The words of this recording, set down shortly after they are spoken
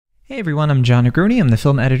Hey everyone, I'm John Negroni. I'm the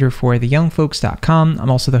film editor for theyoungfolks.com. I'm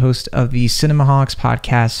also the host of the Cinemaholics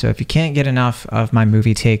podcast, so if you can't get enough of my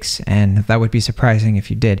movie takes, and that would be surprising if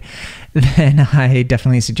you did, then I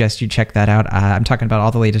definitely suggest you check that out. I'm talking about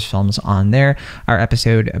all the latest films on there. Our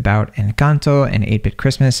episode about Encanto and 8-Bit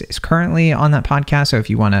Christmas is currently on that podcast, so if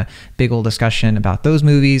you want a big old discussion about those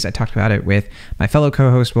movies, I talked about it with my fellow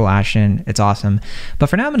co-host Will Ashton. It's awesome. But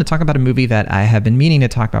for now, I'm going to talk about a movie that I have been meaning to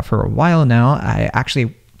talk about for a while now. I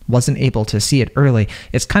actually wasn't able to see it early.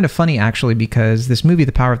 It's kind of funny actually, because this movie,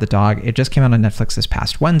 The Power of the Dog, it just came out on Netflix this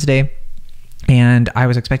past Wednesday, and I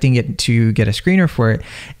was expecting it to get a screener for it,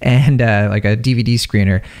 and like a DVD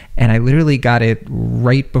screener, and I literally got it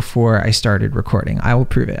right before I started recording. I will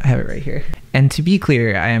prove it. I have it right here. And to be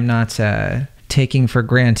clear, I am not taking for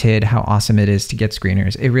granted how awesome it is to get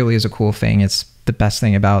screeners. It really is a cool thing. It's the best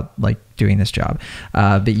thing about like doing this job.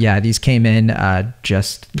 But yeah, these came in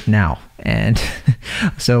just now, and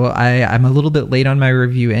so I'm a little bit late on my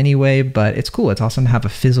review anyway, but it's cool. It's awesome to have a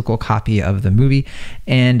physical copy of the movie.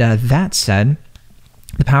 And that said,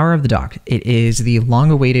 The Power of the Dog. It is the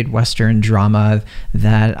long-awaited Western drama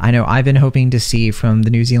that I know I've been hoping to see from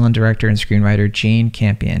the New Zealand director and screenwriter Jane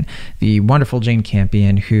Campion, the wonderful Jane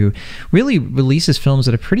Campion, who really releases films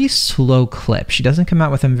at a pretty slow clip. She doesn't come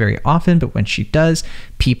out with them very often, but when she does,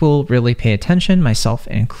 people really pay attention, myself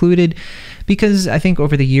included, because I think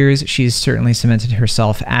over the years, she's certainly cemented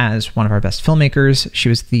herself as one of our best filmmakers. She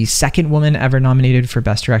was the second woman ever nominated for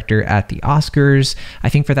Best Director at the Oscars. I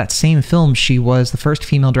think for that same film, she was the first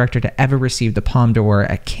female director to ever receive the Palme d'Or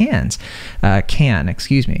at Cannes.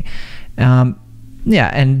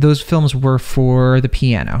 Yeah, and those films were for The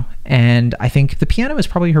Piano. And I think The Piano is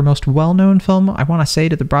probably her most well-known film, I want to say,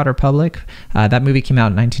 to the broader public. That movie came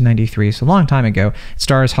out in 1993, so a long time ago. It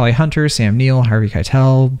stars Holly Hunter, Sam Neill, Harvey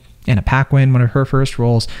Keitel, Anna Paquin, one of her first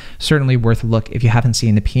roles. Certainly worth a look if you haven't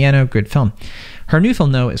seen The Piano. Good film. Her new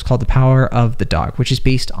film, though, is called The Power of the Dog, which is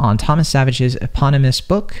based on Thomas Savage's eponymous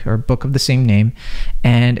book, or book of the same name,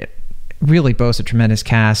 and it really boasts a tremendous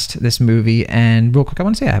cast, this movie. And real quick, I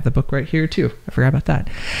want to say I have the book right here too. I forgot about that.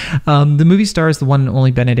 The movie stars the one and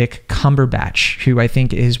only Benedict Cumberbatch, who I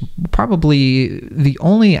think is probably the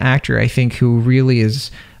only actor I think who really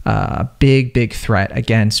is a big threat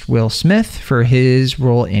against Will Smith for his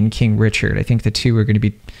role in King Richard. I think the two are going to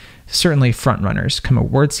be certainly front runners come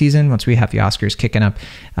award season once we have the Oscars kicking up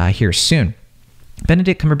here soon.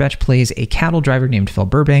 Benedict Cumberbatch plays a cattle driver named Phil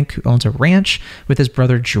Burbank who owns a ranch with his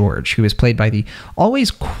brother George, who is played by the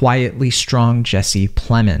always quietly strong Jesse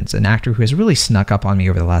Plemons, an actor who has really snuck up on me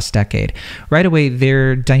over the last decade. Right away,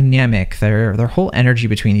 their dynamic, their whole energy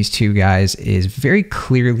between these two guys is very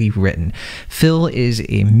clearly written. Phil is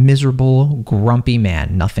a miserable, grumpy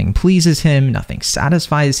man. Nothing pleases him, nothing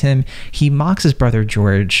satisfies him. He mocks his brother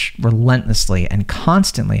George relentlessly and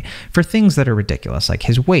constantly for things that are ridiculous, like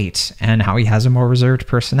his weight and how he has a more reserved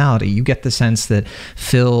personality. You get the sense that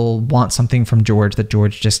Phil wants something from George that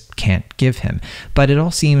George just can't give him. But it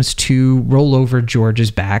all seems to roll over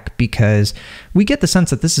George's back because we get the sense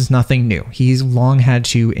that this is nothing new. He's long had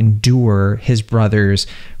to endure his brother's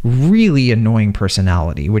really annoying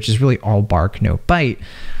personality, which is really all bark, no bite.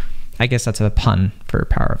 I guess that's a pun for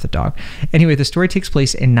Power of the Dog. Anyway, the story takes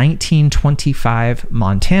place in 1925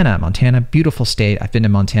 Montana. Montana, beautiful state. I've been to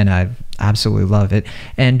Montana. I absolutely love it.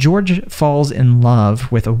 And George falls in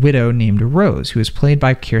love with a widow named Rose, who is played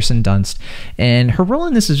by Kirsten Dunst. And her role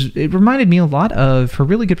in this it reminded me a lot of her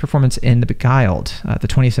really good performance in The Beguiled, the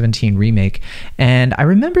 2017 remake. And I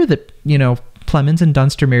remember that, Plemons and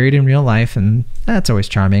Dunst are married in real life, and that's always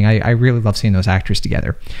charming. I really love seeing those actors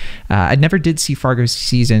together. I never did see Fargo's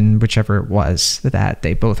season, whichever it was that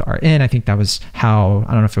they both are in. I think that was how,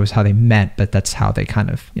 I don't know if it was how they met, but that's how they kind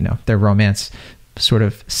of, their romance sort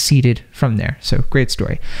of seeded from there. So great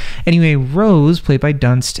story. Anyway, Rose, played by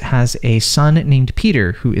Dunst, has a son named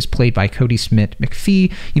Peter, who is played by Cody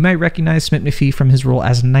Smit-McPhee. You might recognize Smit-McPhee from his role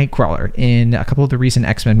as Nightcrawler in a couple of the recent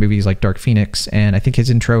X-Men movies like Dark Phoenix, and I think his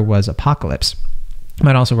intro was Apocalypse. You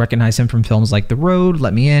might also recognize him from films like The Road,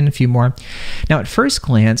 Let Me In, a few more. Now, at first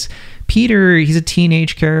glance, Peter, he's a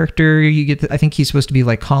teenage character. I think he's supposed to be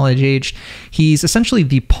like college aged. He's essentially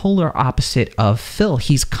the polar opposite of Phil.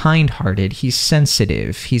 He's kind-hearted, he's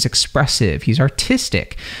sensitive, he's expressive, he's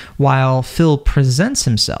artistic, while Phil presents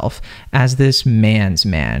himself as this man's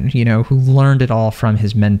man, who learned it all from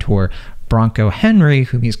his mentor, Bronco Henry,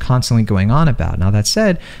 whom he's constantly going on about. Now, that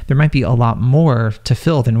said, there might be a lot more to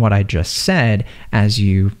fill than what I just said as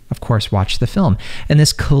you, of course, watch the film. And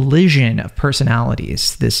this collision of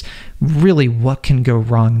personalities, this really what can go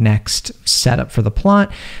wrong next setup for the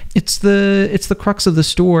plot, it's the crux of the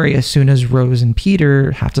story as soon as Rose and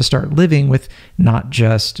Peter have to start living with not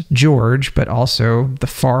just George, but also the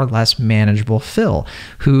far less manageable Phil,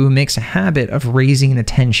 who makes a habit of raising the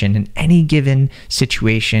tension in any given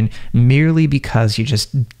situation merely because he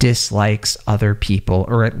just dislikes other people,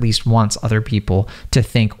 or at least wants other people to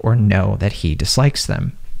think or know that he dislikes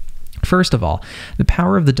them. First of all, The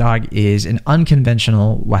Power of the Dog is an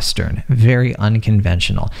unconventional Western, very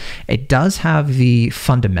unconventional. It does have the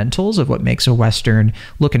fundamentals of what makes a Western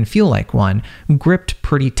look and feel like one, gripped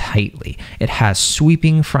pretty tightly. It has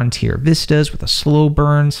sweeping frontier vistas with a slow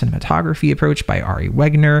burn cinematography approach by Ari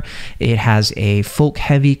Wegner. It has a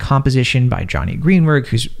folk-heavy composition by Johnny Greenberg,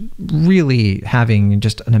 who's really having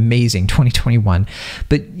just an amazing 2021.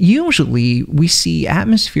 But usually we see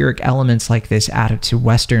atmospheric elements like this added to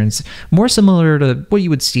Westerns more similar to what you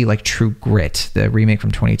would see like True Grit, the remake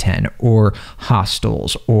from 2010, or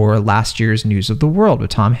Hostels, or last year's News of the World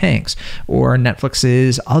with Tom Hanks, or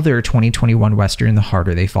Netflix's other 2021 Western, The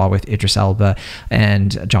Harder They Fall with Idris Elba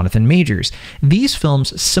and Jonathan Majors. These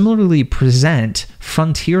films similarly present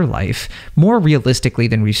frontier life more realistically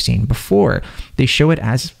than we've seen before. They show it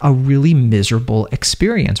as a really miserable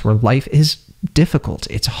experience where life is difficult,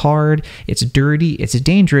 it's hard, it's dirty, it's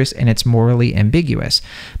dangerous, and it's morally ambiguous.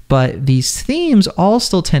 But these themes all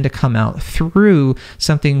still tend to come out through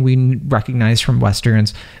something we recognize from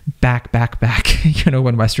Westerns back,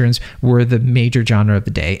 when Westerns were the major genre of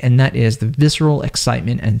the day, and that is the visceral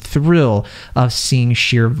excitement and thrill of seeing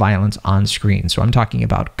sheer violence on screen. So I'm talking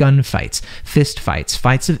about gunfights, fist fights,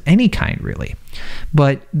 fights of any kind, really.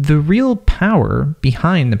 But the real power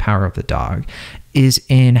behind The Power of the Dog is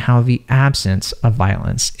in how the absence of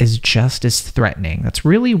violence is just as threatening. That's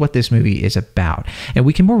really what this movie is about. And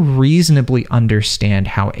we can more reasonably understand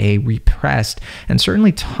how a repressed and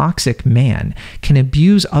certainly toxic man can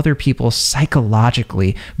abuse other people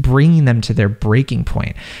psychologically, bringing them to their breaking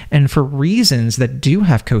point. And for reasons that do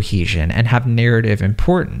have cohesion and have narrative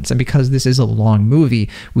importance. And because this is a long movie,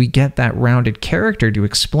 we get that rounded character to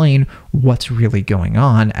explain what's really going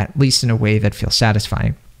on, at least in a way that feels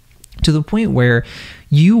satisfying. To the point where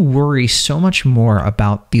you worry so much more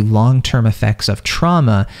about the long-term effects of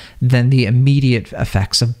trauma than the immediate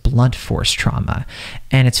effects of blunt force trauma.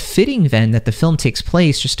 And it's fitting then that the film takes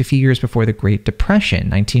place just a few years before the Great Depression,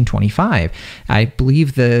 1925. I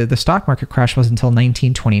believe the stock market crash was until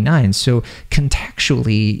 1929. So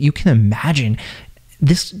contextually, you can imagine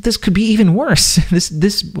this could be even worse.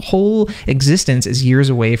 This whole existence is years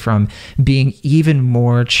away from being even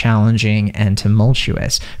more challenging and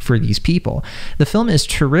tumultuous for these people. The film is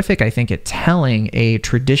terrific, I think, at telling a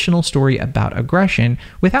traditional story about aggression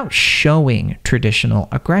without showing traditional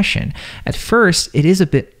aggression. At first, it is a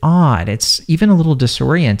bit odd. It's even a little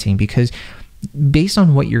disorienting because based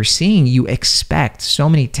on what you're seeing, you expect so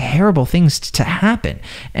many terrible things to happen,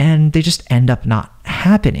 and they just end up not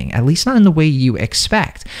happening, at least not in the way you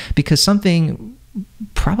expect, because something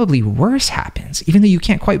probably worse happens, even though you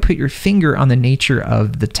can't quite put your finger on the nature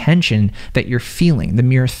of the tension that you're feeling, the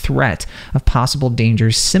mere threat of possible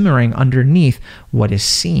dangers simmering underneath what is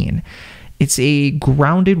seen. It's a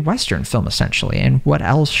grounded Western film, essentially, and what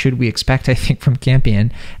else should we expect, I think, from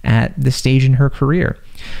Campion at this stage in her career?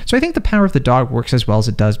 So I think The Power of the Dog works as well as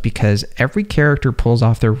it does because every character pulls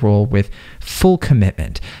off their role with full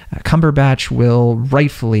commitment. Cumberbatch will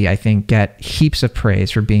rightfully, I think, get heaps of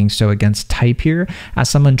praise for being so against type here as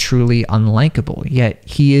someone truly unlikable, yet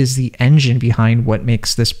he is the engine behind what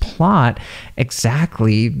makes this plot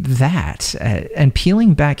exactly that. And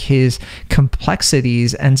peeling back his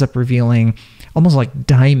complexities ends up revealing almost like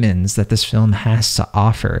diamonds that this film has to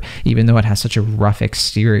offer, even though it has such a rough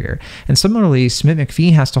exterior. And similarly,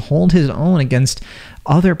 Smit-McPhee has to hold his own against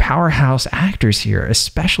other powerhouse actors here,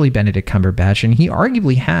 especially Benedict Cumberbatch, and he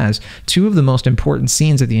arguably has two of the most important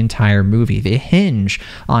scenes of the entire movie. They hinge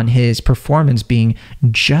on his performance being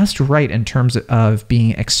just right in terms of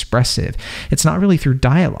being expressive. It's not really through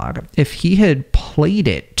dialogue. If he had played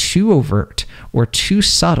it too overt or too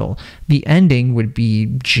subtle, the ending would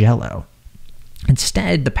be jello.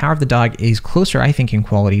 Instead, The Power of the Dog is closer, I think, in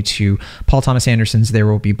quality to Paul Thomas Anderson's There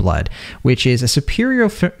Will Be Blood, which is a superior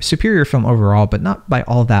film overall, but not by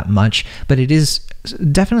all that much. But it is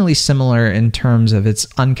definitely similar in terms of its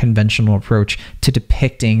unconventional approach to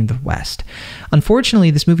depicting the West. Unfortunately,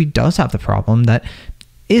 this movie does have the problem that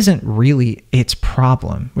isn't really its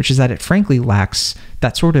problem, which is that it frankly lacks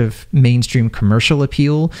that sort of mainstream commercial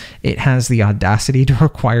appeal. It has the audacity to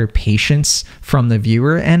require patience from the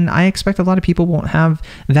viewer, and I expect a lot of people won't have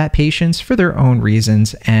that patience for their own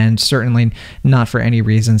reasons, and certainly not for any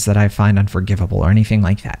reasons that I find unforgivable or anything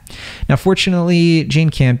like that. Now, fortunately, Jane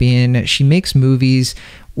Campion, she makes movies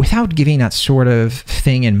without giving that sort of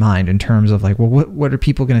thing in mind in terms of like, well, what are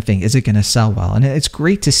people going to think? Is it going to sell well? And it's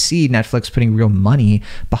great to see Netflix putting real money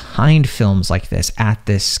behind films like this at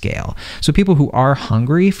this scale. So people who are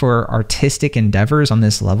hungry for artistic endeavors on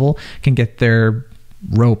this level can get their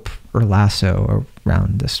rope or lasso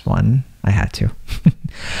around this one. I had to.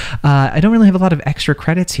 I don't really have a lot of extra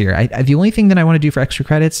credits here. The only thing that I want to do for extra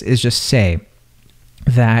credits is just say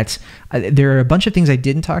that there are a bunch of things I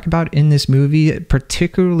didn't talk about in this movie,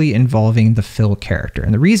 particularly involving the Phil character.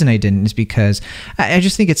 And the reason I didn't is because I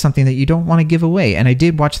just think it's something that you don't want to give away. And I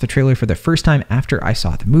did watch the trailer for the first time after I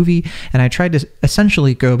saw the movie, and I tried to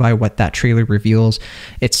essentially go by what that trailer reveals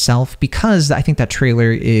itself, because I think that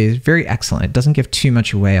trailer is very excellent. It doesn't give too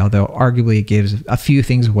much away, although arguably it gives a few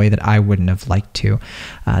things away that I wouldn't have liked to.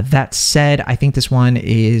 That said, I think this one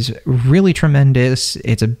is really tremendous.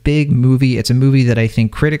 It's a big movie. It's a movie that I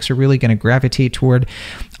think critics are really going to gravitate toward.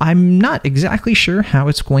 I'm not exactly sure how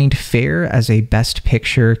it's going to fare as a Best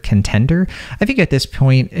Picture contender. I think at this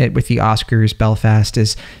point with the Oscars, Belfast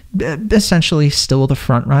is essentially still the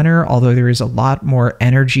front runner, although there is a lot more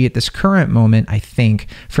energy at this current moment, I think,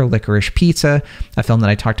 for Licorice Pizza, a film that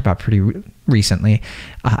I talked about pretty recently.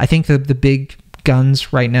 I think the big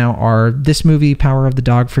guns right now are this movie, Power of the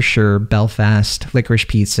Dog for sure, Belfast, Licorice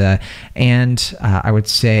Pizza, and I would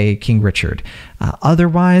say King Richard.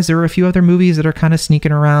 Otherwise, there are a few other movies that are kind of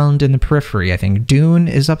sneaking around in the periphery. I think Dune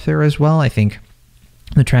is up there as well. I think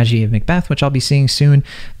The Tragedy of Macbeth, which I'll be seeing soon.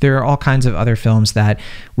 There are all kinds of other films that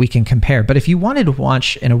we can compare. But if you wanted to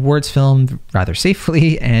watch an awards film rather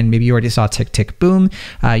safely, and maybe you already saw Tick, Tick, Boom,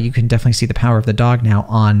 you can definitely see The Power of the Dog now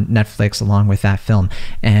on Netflix along with that film.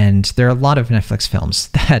 And there are a lot of Netflix films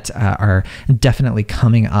that are definitely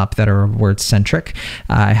coming up that are awards-centric.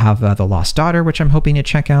 I have The Lost Daughter, which I'm hoping to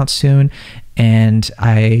check out soon. And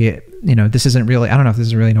this isn't really, I don't know if this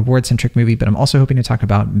is really an award-centric movie, but I'm also hoping to talk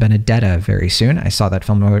about Benedetta very soon. I saw that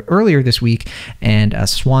film earlier this week, and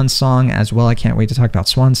Swan Song as well. I can't wait to talk about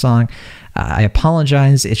Swan Song. I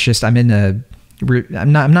apologize. It's just I'm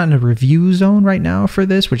not in a review zone right now for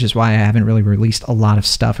this, which is why I haven't really released a lot of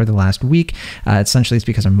stuff for the last week. Essentially, it's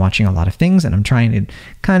because I'm watching a lot of things and I'm trying to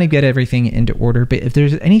kind of get everything into order. But if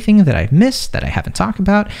there's anything that I've missed that I haven't talked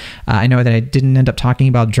about, I know that I didn't end up talking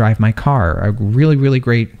about Drive My Car, a really, really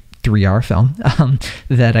great 3-hour film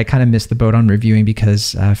that I kind of missed the boat on reviewing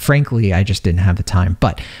because frankly I just didn't have the time.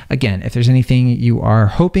 But again, if there's anything you are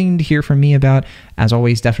hoping to hear from me about, as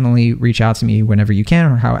always, definitely reach out to me whenever you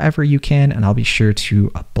can or however you can, and I'll be sure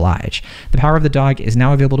to oblige. The Power of the Dog is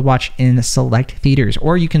now available to watch in select theaters,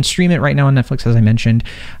 or you can stream it right now on Netflix, as I mentioned.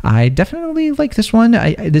 I definitely like this one.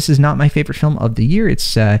 This is not my favorite film of the year.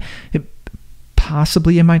 It's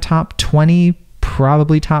possibly in my top 20,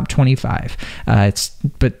 probably top 25.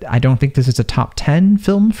 But I don't think this is a top 10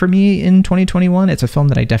 film for me in 2021. It's a film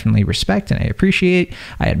that I definitely respect and I appreciate.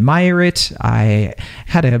 I admire it. I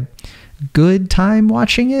had a good time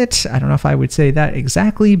watching it. I don't know if I would say that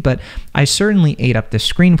exactly, but I certainly ate up the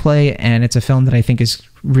screenplay, and it's a film that I think is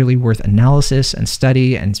really worth analysis and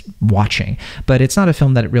study and watching. But it's not a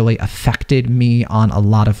film that really affected me on a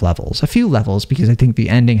lot of levels. A few levels, because I think the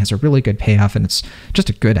ending has a really good payoff and it's just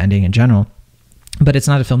a good ending in general. But it's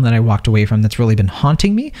not a film that I walked away from that's really been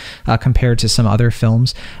haunting me compared to some other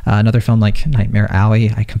films. Another film like Nightmare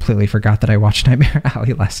Alley. I completely forgot that I watched Nightmare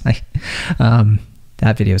Alley last night.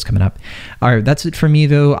 That video is coming up. All right, that's it for me,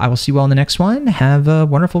 though. I will see you all in the next one. Have a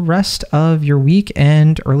wonderful rest of your week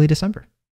and early December.